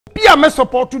Pia me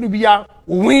support to the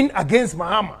win against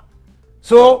Mahama.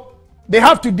 So they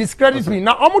have to discredit me.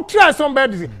 Now I'm try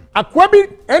somebody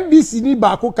akwabi NBC ni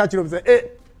ba ko catch them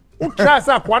say try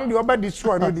say akwan the oba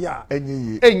destroy no dia.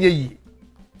 Enye.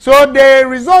 So the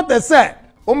result they said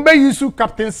Ombe Yusu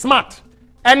Captain Smart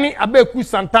Abeiku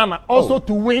Santana also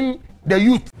to win the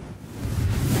youth.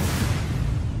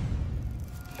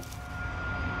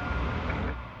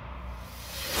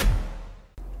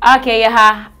 Okay,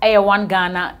 one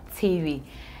Ghana TV.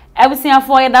 Everything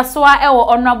for that's why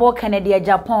honorable Kennedy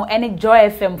Agyapong and Joy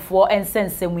FM for and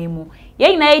sense mu.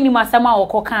 Ye na ni masama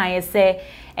wo kan say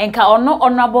enka ono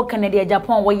honorable Kennedy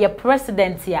Agyapong wo ye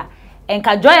president ya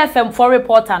enka Joy FM for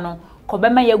reporter no ko be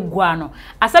ma ye gua no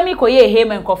asami ko ye he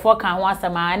men ko for kan ho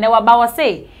asama na wa ba wo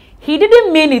say he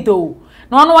didn't mean it though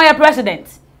no no ye president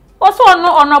also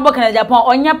ono honorable Kennedy Agyapong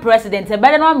onya president e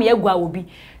be no ma ye gua obi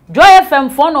Joy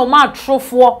FM for no ma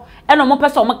trofo e no mo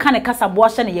pese o mo kan kasa bo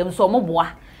hye ne yem so mo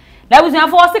boa. That was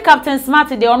for Captain Smart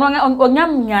the on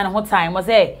what time was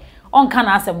on can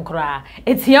ask him cry.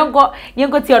 It's you got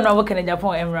your novel can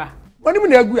Japan Emra. What do you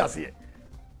mean? I see.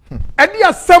 And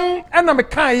there some enemy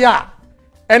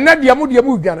and not the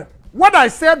Amudia. What I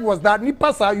said was that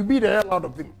Nipasa, you beat the hell out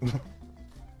of him.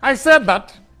 I said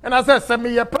that, and I said, send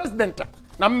me your president.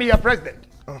 Not me your president.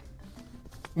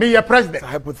 Me your president. It's a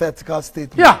hypothetical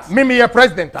statement. Yeah, me your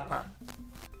president.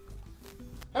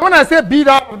 And when I say beat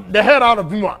out the head out of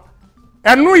him,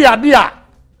 and no idea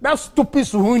that stupid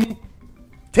Suhuni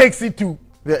takes it to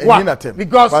what?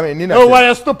 Because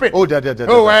we're stupid. Oh,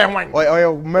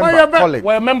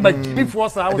 we're member before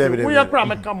we are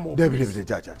come.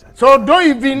 So don't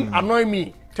even annoy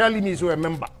me telling me so a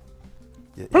member.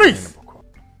 Please,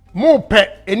 more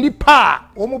pet any pa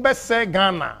best say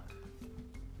Ghana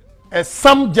as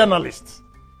some journalists.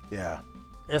 Yeah.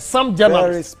 As some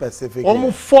journalists. Very specific.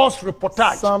 Almost false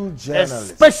reportage. Some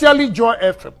journalists. Especially Joy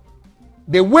FM.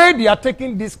 The way they are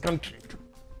taking this country.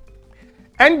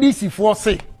 NBC for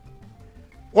say.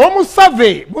 Almost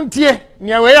survey. Buntie.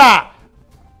 Nyawea.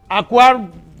 Akwa.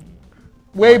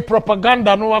 Way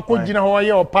propaganda no wakojina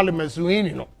hawaye or parliament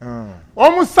suhini no.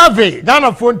 Almost survey.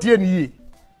 Ghana frontier ni.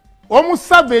 Almost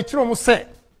survey. Chino say.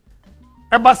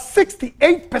 About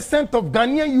 68% of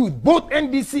Ghanaian youth, both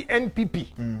NDC and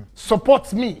PP,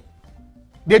 supports me.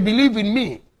 They believe in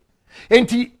me.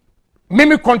 And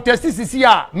me contest this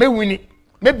year, me win it.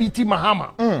 Me beat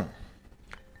Mahama.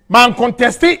 Man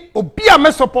contest it, Obia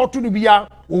me support to the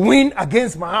win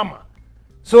against Mahama.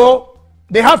 So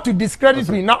they have to discredit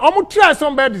me. Now I'm gonna try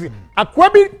somebody.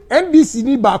 Akwabi NDC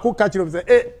ni ba ko catch them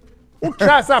say,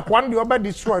 try say akwan the oba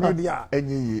destroy no dia.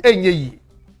 Enye.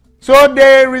 So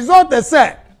the result they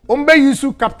said, Ombe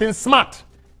Yusu Captain Smart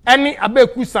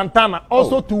Abeiku Santana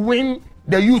also to win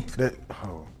the youth.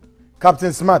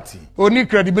 Captain Smart. Only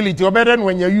credibility. Or better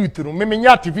when you're youth. Maybe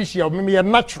artificial, maybe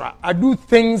natural. I do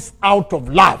things out of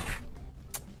love.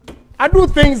 I do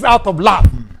things out of love.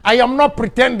 I am not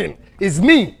pretending. It's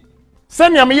me.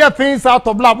 Send me things out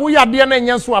of love. We are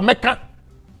DNA Mecca.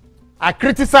 I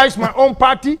criticize my own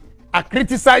party. I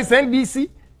criticize NDC.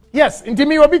 Yes, into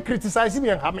me will be criticizing me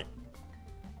and having.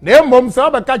 Then mom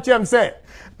saw catch him say,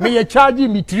 me a charge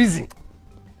me treason.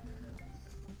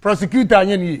 Prosecutor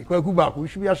any you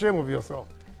should be ashamed of yourself.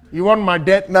 You want my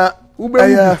death now?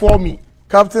 Uber before me.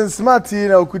 Captain Smart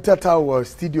in Okuta Tower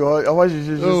studio. No.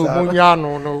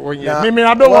 Maybe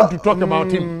I don't want to talk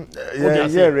about him.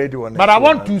 Ready one. But I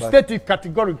want to state it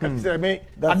categorically.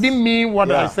 I didn't mean what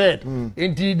I said.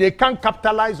 Indeed, they can't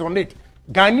capitalize on it.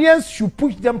 Ghanaians should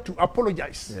push them to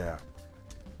apologize. Yeah.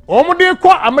 They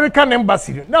call American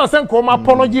embassy. Now send come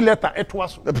apology letter. It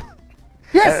was.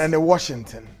 Yes. And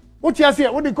Washington. What you say?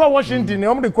 What they call Washington?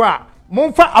 They call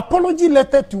Monfa apology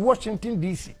letter to Washington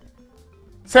DC.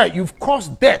 Say you've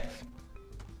caused death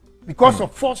because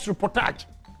of false reportage.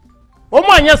 Oh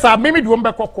my yes, I maybe do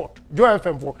back court. Joy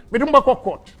FM for we do back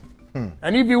court.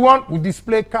 And if you want, we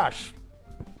display cash.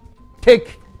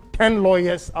 Take 10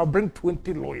 lawyers. I'll bring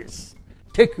 20 lawyers.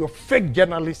 Take your fake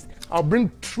journalist. I'll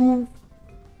bring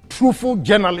truthful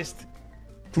journalist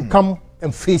to come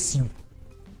and face you.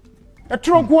 A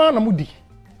true one, Amudi.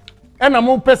 And I'm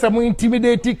on person who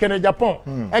intimidating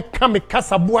Japan. I come a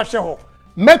Casabua Sheho.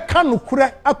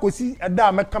 Mekanukure Akosi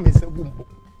Ada Mekame Sebumbo.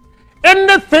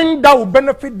 Anything that will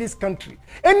benefit this country,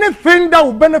 anything that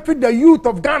will benefit the youth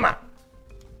of Ghana,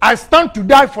 I stand to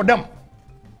die for them.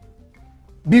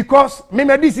 Because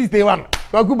maybe this is the one.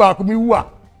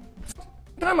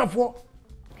 Ghana for.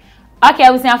 Okay,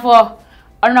 I was saying for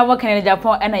honorable Kennedy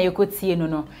Agyapong and I could see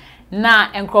no. na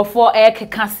enkrofo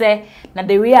keka se na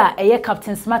the way a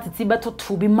Captain Smart ti beto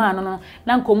to bi man no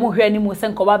na nkomo hwe animu se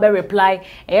nkoba be reply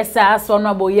sa so no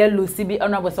abo ye Lucy bi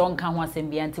ono abo se onka ho asem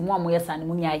bia nti mo yesa ne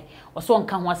munyai oso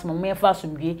onka ho asem mo yefa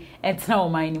asomdwe entena o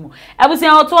man ni mu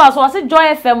abusia oto aso ase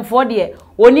Joy FM for de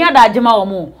oni adagema wo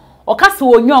mo okase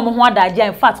wonyi omo ho adagema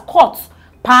in fact court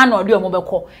pa na odi omo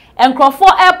beko enkrofo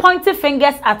pointing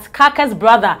fingers at Kaka's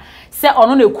brother say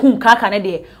ono na kun Kaka ne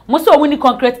de mo so omu ni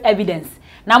concrete evidence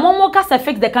na momo kasa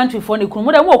fix the country for ne kun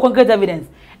mo de mo concrete evidence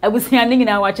abusia ningi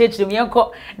na wa chechire mo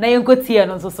yenko na yenko tie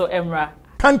no so emra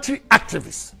country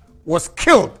activist was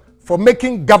killed for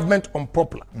making government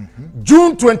unpopular.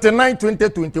 June 29,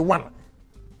 2021,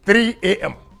 3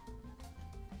 a.m.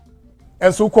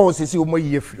 And so called Sisi Omo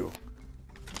Yefrio.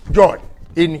 Joy,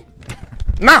 any.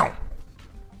 Now,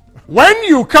 when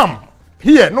you come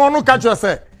here, no catch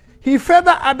yourself. He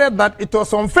further added that it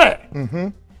was unfair.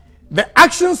 The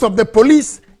actions of the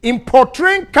police in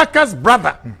portraying Kaka's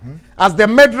brother as the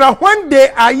murderer when they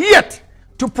are yet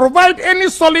to provide any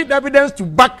solid evidence to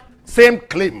back same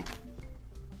claim.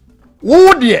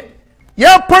 Would ye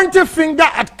point a finger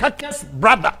at Kaka's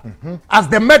brother as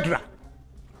the murderer?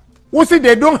 Who say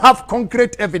they don't have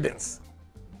concrete evidence,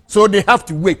 so they have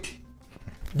to wait.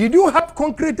 Did you have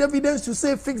concrete evidence to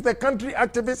say fix the country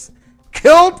activists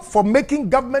killed for making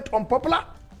government unpopular?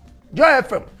 Joy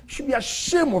FM should be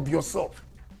ashamed of yourself.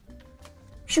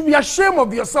 Should be ashamed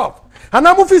of yourself. And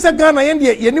I'm officer Ghana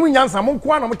India. There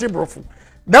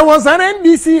was an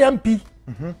NDC MP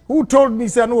who told me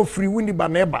say no free windy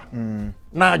baneba.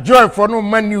 Na Joy for no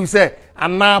man you say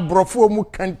and na brofo mu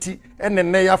kanti and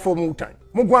then neya for mu time.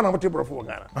 Mugwana mute brofo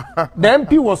Ghana. The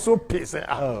MP was so pissed.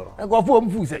 I go for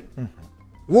mu say.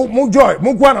 Mu Joy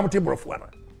mugwana mute brofo Ghana.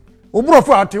 O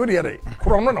brofo ati we dey.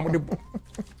 Krono na mo dey.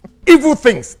 Evil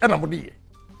things and I'm dey.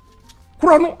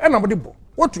 Krono and I'm dey.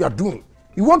 What you are doing?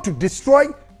 You want to destroy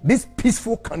this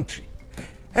peaceful country.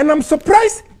 And I'm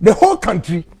surprised the whole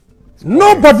country,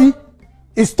 nobody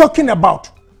is talking about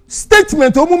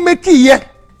statement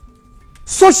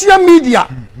social media,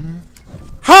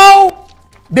 how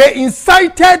they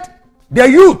incited the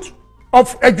youth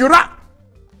of Ejura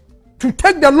to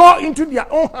take the law into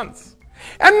their own hands.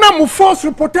 And now false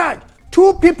reportage,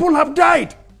 2 people have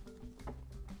died.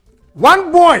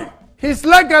 One boy, his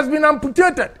leg has been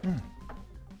amputated.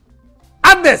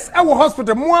 Others, our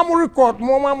hospital, more record,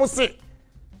 more say,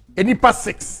 any past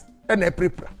 6 and a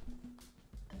prepare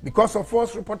because of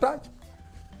false reportage.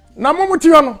 Now,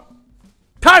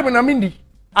 time in Amindi,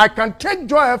 I can take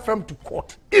Joy FM to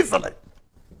court easily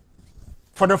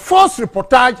for the false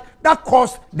reportage that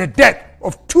caused the death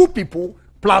of 2 people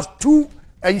plus 2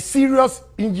 serious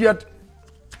injured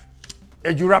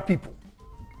Ejura people.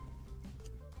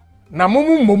 Na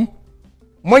mum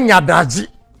monyadaji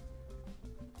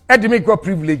edimiko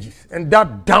privileges and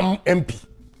that damn MP.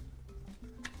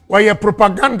 Why your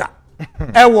propaganda?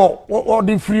 Or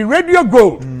the free radio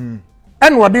gold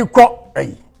and what do you call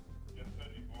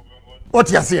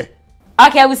what you say?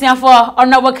 Okay, we see for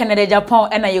honorable Canada Japan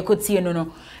and I could see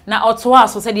no. Now, Ottawa,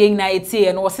 so said you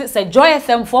and was it Joy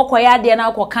FM for Koya de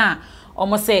na Kokan,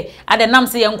 almost say, at the Nam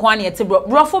say, Unquani at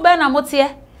Brofo Ben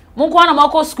Amotier, Munkwana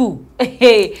Moko school.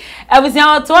 Hey, I was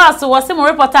now to us, so was some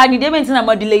reportage, they maintain a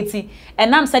modulating,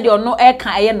 and Nam said you're no air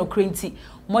can no crinty.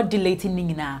 Modulating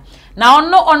ningina. Now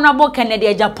no honorable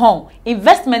Canada Japan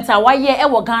investments are why ye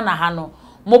ewo Ghana hano.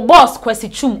 Mo boss kwesi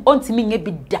chum onti mi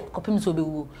ngebida kopim so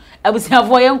bewu. Abusi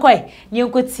avoye nkoi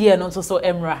nyenko tie no so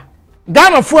emra.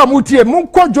 Ghana fo amutie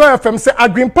munko Joy FM se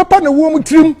agrin papa na wo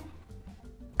mutrim.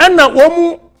 Enna wo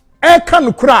mu e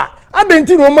kan kura.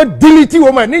 Adenti no ma delete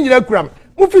wo ma ni nyira kura.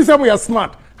 Mu fi say we are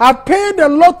smart. I paid a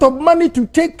lot of money to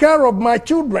take care of my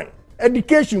children.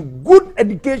 Education, good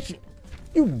education.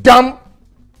 You dumb.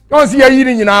 Don't see you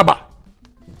in Aba.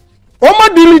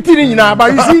 Oma deleting in Aba.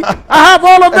 You see, I have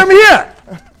all of them here.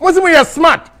 Most of me are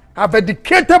smart. I've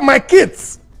educated my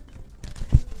kids.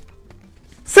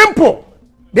 Simple.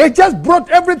 They just brought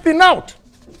everything out.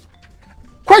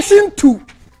 Question 2.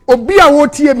 Obia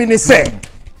wotie me say.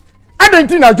 I don't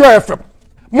think I Joy FM.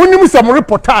 Munimu some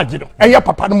reportage, you know. And your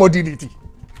papa no more delete.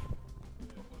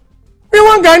 We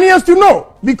want Ghanaians to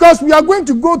know because we are going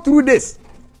to go through this.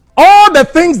 All the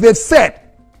things they've said.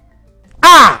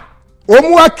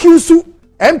 Omu accuse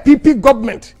MPP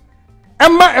government.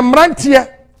 Emma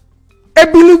Emrantia, I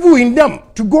believe in them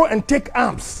to go and take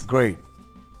arms. Great.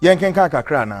 Yanken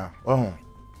kakra na.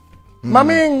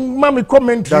 Mami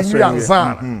commentary you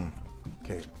and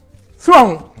okay.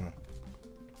 So,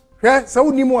 yeah,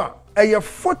 so nimwa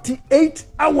 48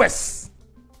 hours.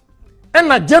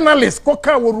 And a journalist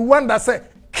Koka Rwanda say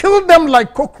kill them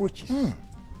like cockroaches.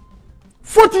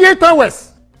 48 hours.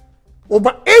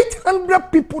 Over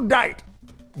 800 people died.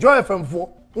 Joy FM 4,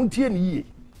 untie ni ye.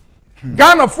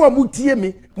 Ghana 4 mutie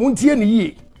me, muntie ni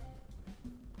ye.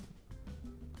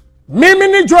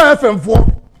 Mimi Joy FM 4,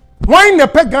 why ne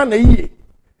pe Ghana ye?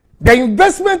 The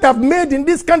investment I've made in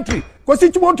this country, because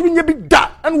it want to be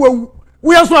that, and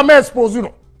we also are exposed, you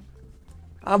know.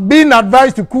 I've been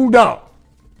advised to cool down.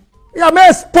 Yeah, I'm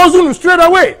exposed straight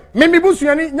away. Mimi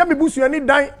Busuani, Nyami Busuani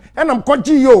die, and I'm called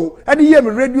GO at the EM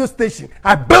radio station.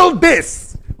 I built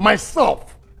this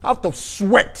myself out of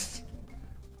sweat.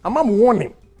 I'm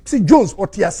warning. See Jones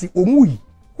Otiasi Omui,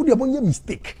 who the one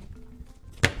mistake.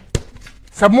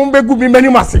 Samumbe gu mi many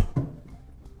masi.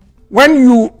 When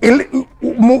you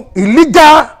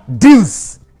illegal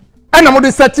deals, and I'm on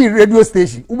the certain radio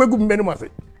station, ube gu mi many masi.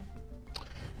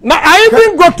 Now I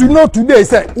even got to know today.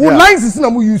 Say, lines is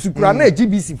not use to run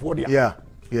GBC for there.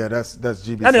 Yeah, that's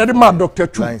GBC. And the other man, Dr.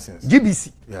 Chu, license.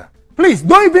 GBC. Yeah. Please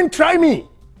don't even try me.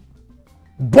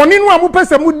 Boninu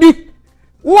amupese mudi.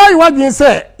 Why what you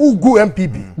say? Ugu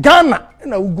MPB, Ghana,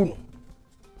 and Ugu.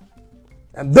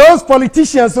 And those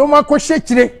politicians, Oma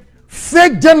Koshechire,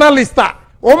 fake journalists,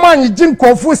 Oma Nijin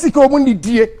Konfusi Komuni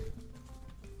Die,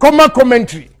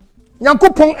 commentary.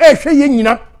 Yankupong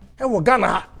Yenina, and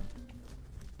Ghana.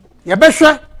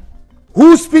 Yabesha,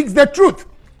 who speaks the truth,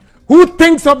 who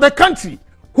thinks of the country,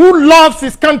 who loves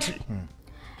his country.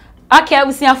 Okay,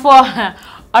 we see for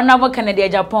honorable Canada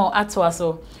Agyapong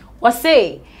atwaso. Was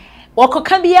say, wako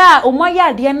kambia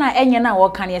umaya diana enyana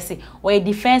wakanyesi, wa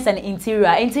defense and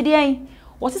interior. Interior,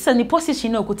 what is any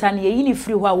position no kutani yini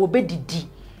free wa wobedidi.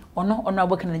 Ono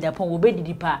honorable Canada Agyapong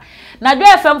wobedidi pa. Na do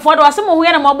FM for do asemo hu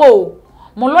ya na mabo.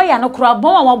 Mo lawyer no kura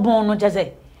bon wa bon no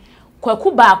jaze.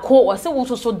 Kwaku baako o se wo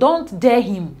so don't dare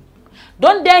him.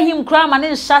 Don't dare him cry man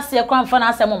in shase e kwan fa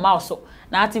na asem ma so.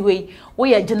 Na ati we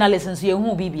ye journalist nso ye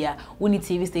hu bibia, we ni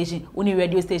TV station, we ni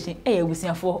radio station,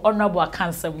 busiafo honorable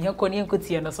akansam ye koni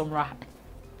enkotie no somra.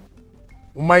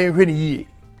 Umay hweni yi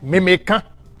memeka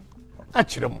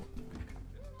achirem.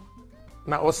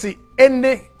 Na o see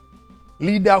any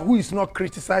leader who is not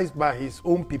criticized by his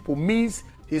own people means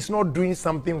he's not doing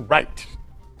something right.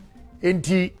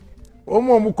 Enti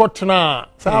omo mukotna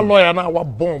sa lawyer na wa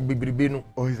bon bibribe no.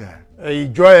 Oh is that?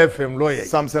 Joy FM lawyer.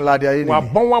 Something like that. Wa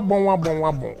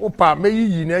bon. Opa me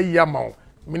yi na yi ama o.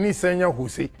 Mini senya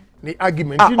hose ni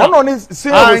argument na. Ono ni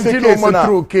senya case na.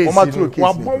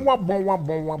 Wa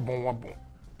bon.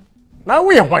 Na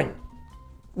we hwan.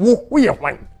 We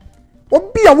hwan.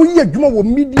 Obi a wo yi adwuma wo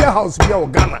media house bia wo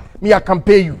Ghana. Me I can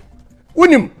pay you.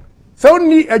 Unim. So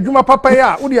ni adwuma papa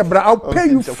ya, wo de bra I'll pay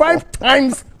you 5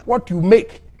 times what you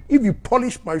make if you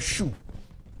polish my shoe.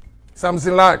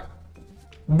 Something like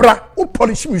bra, who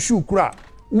polish my shoe kura,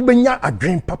 ubenya a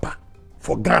green papa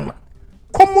for Ghana.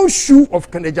 Common shoe of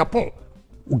Agyapong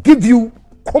will give you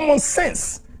common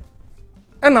sense.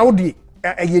 And now the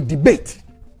a debate.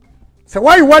 So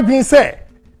why you what being say?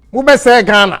 Mube say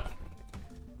Ghana.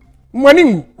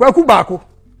 Mwani kwaku bako.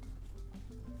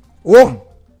 Oh,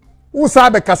 who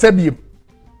sabe kasebi?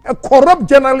 A corrupt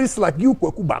journalist like you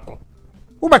kwaku bako.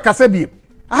 Ube kasebi.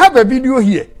 I have a video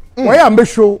here. Why am I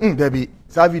show? Debbie,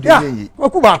 that video. Yeah,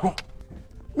 kwaku bako.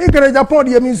 Me Agyapong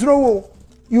the means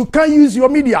you can't use your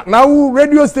media. Now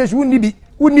radio station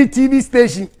we need TV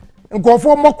station and go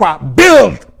for mokwa.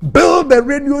 Build the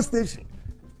radio station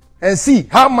and see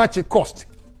how much it costs.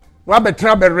 Wabe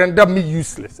trabe render me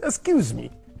useless. Excuse me.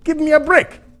 Give me a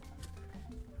break.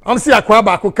 I'm see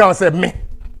akwaba ko say me.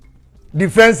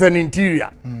 Defense and interior.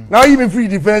 Now even free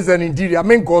defense and interior.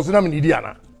 Men cause na me nidi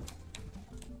ana.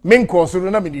 Men cause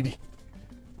na me nidi.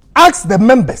 Ask the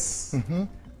members.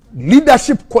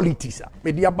 Leadership qualities.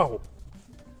 Media baho.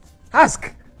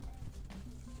 Ask.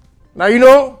 Now you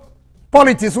know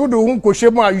politics who do unko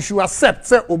shema you should accept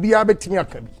say obi abetimi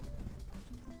akabi.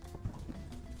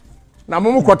 Na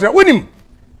mumu kotra unim.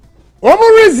 Omo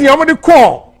reason omo de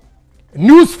call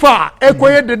news far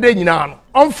ekoye dede nyina no.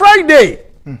 On Friday.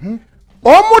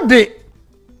 Omo de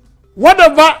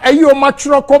whatever ayo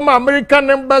matro come American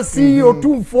embassy o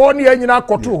tumfo ne nyina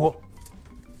koto ho.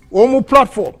 Omo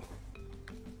platform.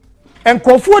 And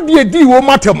konfo di wo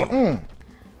matem.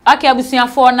 Okay,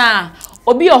 abusuafo na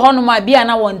obi ohonu ma bia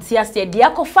na wonti ase de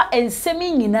akofa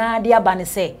ensemi nyina de abane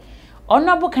se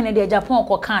honorable Canada Agyapong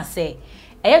ko kan se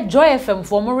Joy FM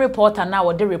for mo reporter na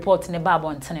wo de report ne ba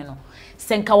abontene no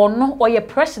senka wono oye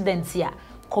president ya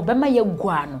ko bema ye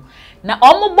gua no na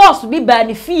omo boss bi ba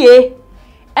ne fie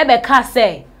ebe ka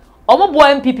se omo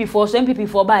boy MPP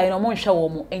for ba no mo nhwe wo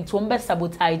mo enti wo be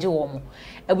sabotage wo mo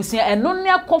abusia eno ne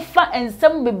akofa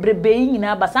ensem bebrebe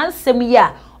nyina ba sansem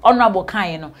ya honorable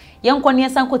kan no yenkone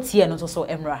sanko tie no so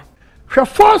emra. Her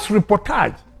first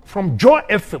reportage from Joy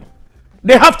FM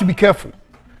They have to be careful.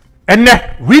 And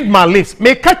then read my lips.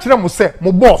 May catch them say,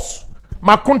 my boss,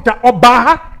 my contact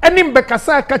obaha, and in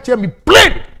Bekasa catch me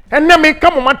plain. And then may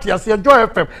come Matthias, your Joy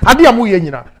FM. Adia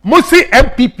Muyena. Mosi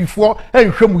MPP for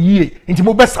and Shamu ye into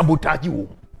Mobe sabotage you.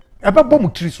 About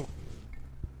Bomutriso.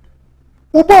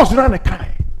 Who boss run a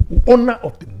kind, owner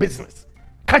of the business.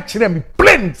 Catch them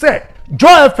plain, say,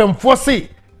 Joy FM for say,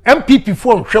 MPP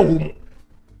for Shamu.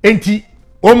 Enti,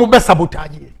 Omobe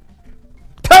sabotage ye.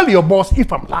 Tell your boss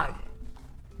if I'm lying.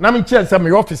 Nami chance my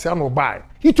officer no buy.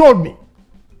 He told me.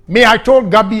 May I told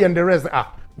Gabi and the rest,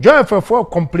 Joy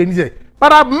FM4 complained, say,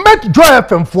 but I met Joy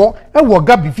FM4 and what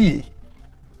Gabi fee.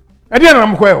 And then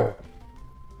I'm quail.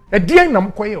 And then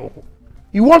I'm quail.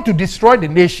 You want to destroy the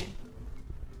nation.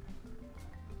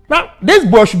 Now, this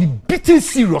boy should be beaten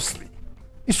seriously.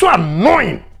 It's so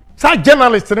annoying. Some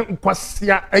journalists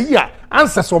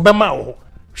answers Obama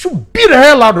should beat the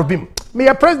hell out of him. May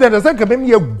a president say, "Come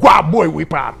here, go boy, we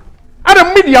pan." And the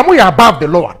media, we are above the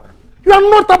law. You are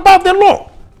not above the law.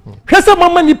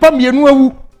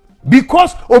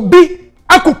 Because obi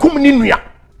akukum ninuya.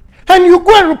 And you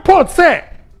go and report, say,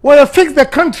 well, fix the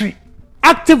country.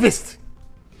 Activist.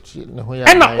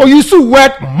 And now you see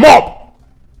word mob.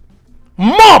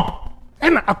 Mob.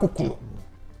 And akukum.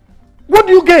 What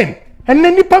do you gain? And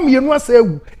then nipa mi enwa say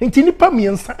ewu. Nti nipa mi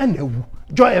ensa and ewu.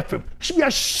 Joy FM. Should be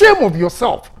ashamed of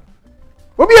yourself.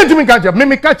 Obi entimi catch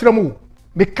me catch them.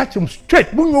 Me catch him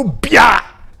straight. Mo no bia.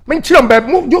 Me chirem be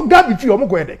mo yo gabi fi o mo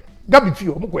go ede. Gabi fi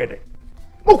o mo go ede.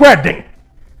 Mo go ede.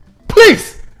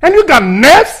 Please. And you got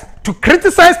nerves to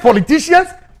criticize politicians?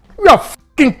 You are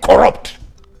fucking corrupt.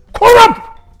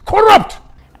 Corrupt.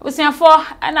 We say for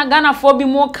and Ghana for be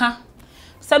more ka.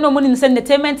 Say no money in the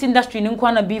entertainment industry in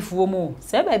Nkwana beef wo mo.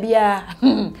 Say baby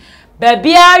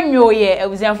Baby, I know ye. I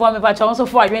was informed about also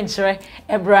for adventure.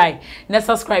 Ebrai. Let's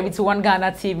subscribe to One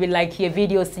Ghana TV. Like your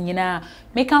videos, you know.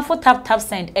 Make for tap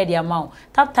send the amount.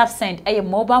 Tap send a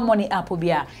mobile money app will be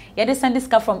a. You send this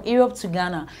car from Europe to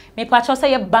Ghana. Make patch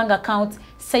say your bank account.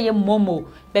 Say your Momo.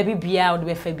 Baby be out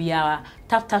with Fabiara.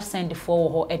 Tap send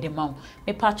for her at the amount.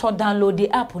 Make patch download the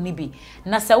app on be.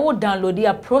 Na say wo download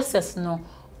the process no.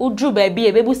 Udru baby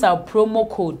a baby sa promo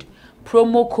code.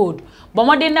 But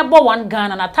more than about 1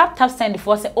 Ghana na tap send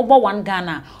for say over 1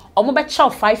 Ghana. Or mo be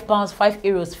charge £5,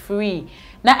 €5 free.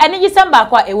 Na any December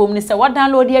kwa e wom ni say what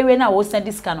download the area na wo send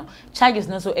this kind charges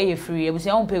no so e free. E be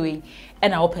say on pay we e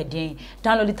na open den.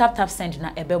 Download the tap send na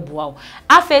e be boa.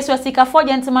 Afa so sika for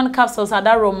gentleman capsules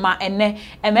ada Roma ene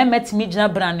ememetimi gina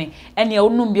brane. Ene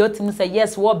onum bi otim say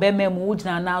yes wo be memu wo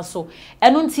gina na so.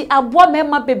 Eno nti abo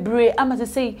mema bebre ama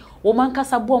say woman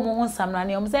kasa bo mo ho samra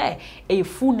ne om say e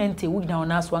fu nente wo gina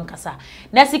na so ankasa.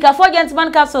 Na sika for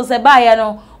gentleman capsules e ba ye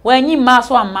no wanyi ma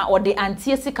so ama o de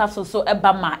antie sika so e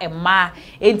ba ma e ma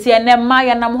enti ene ma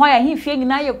ya nam ho ya hifie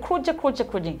nyina ye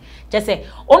kroje je say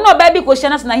ono ba bi ko hye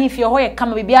na hifie ho ye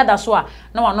kama bibi ada so a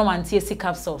na wa no antie sika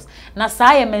capsules na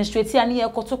saa ye menstruate ani ye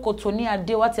kotokoto ni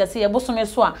ade wati ase ye bosome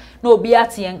so a na obi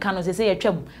ate ye nka no se ye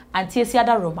twam antie si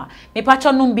ada Roma me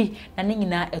pacho no bi na ne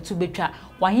nyina etu betwa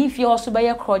wa hifie ho so ba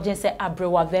ye kroje se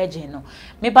abrewa virgin no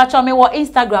me pacho me wo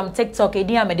Instagram TikTok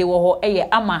edi amede wo ho eye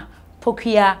ama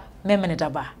pokia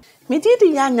memenedaba me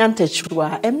didi ya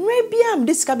nyantachwa emre bia am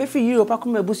disika be free Europe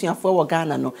akoma ebusuafo wo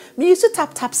Ghana no me use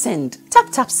tap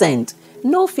send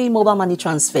no fee mobile money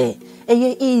transfer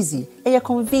eye easy eye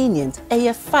convenient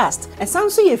eye fast and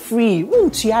sound so ye free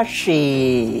won't ya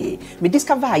hwe me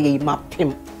discover ye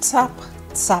mapim tap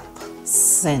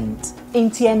send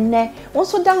Intienne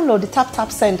also download the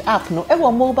tap send app no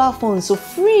ewo mobile phone so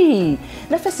free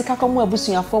na fesika komo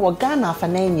ebusuafo wo Ghana fa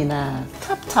na nyina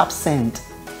tap send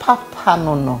papa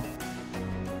no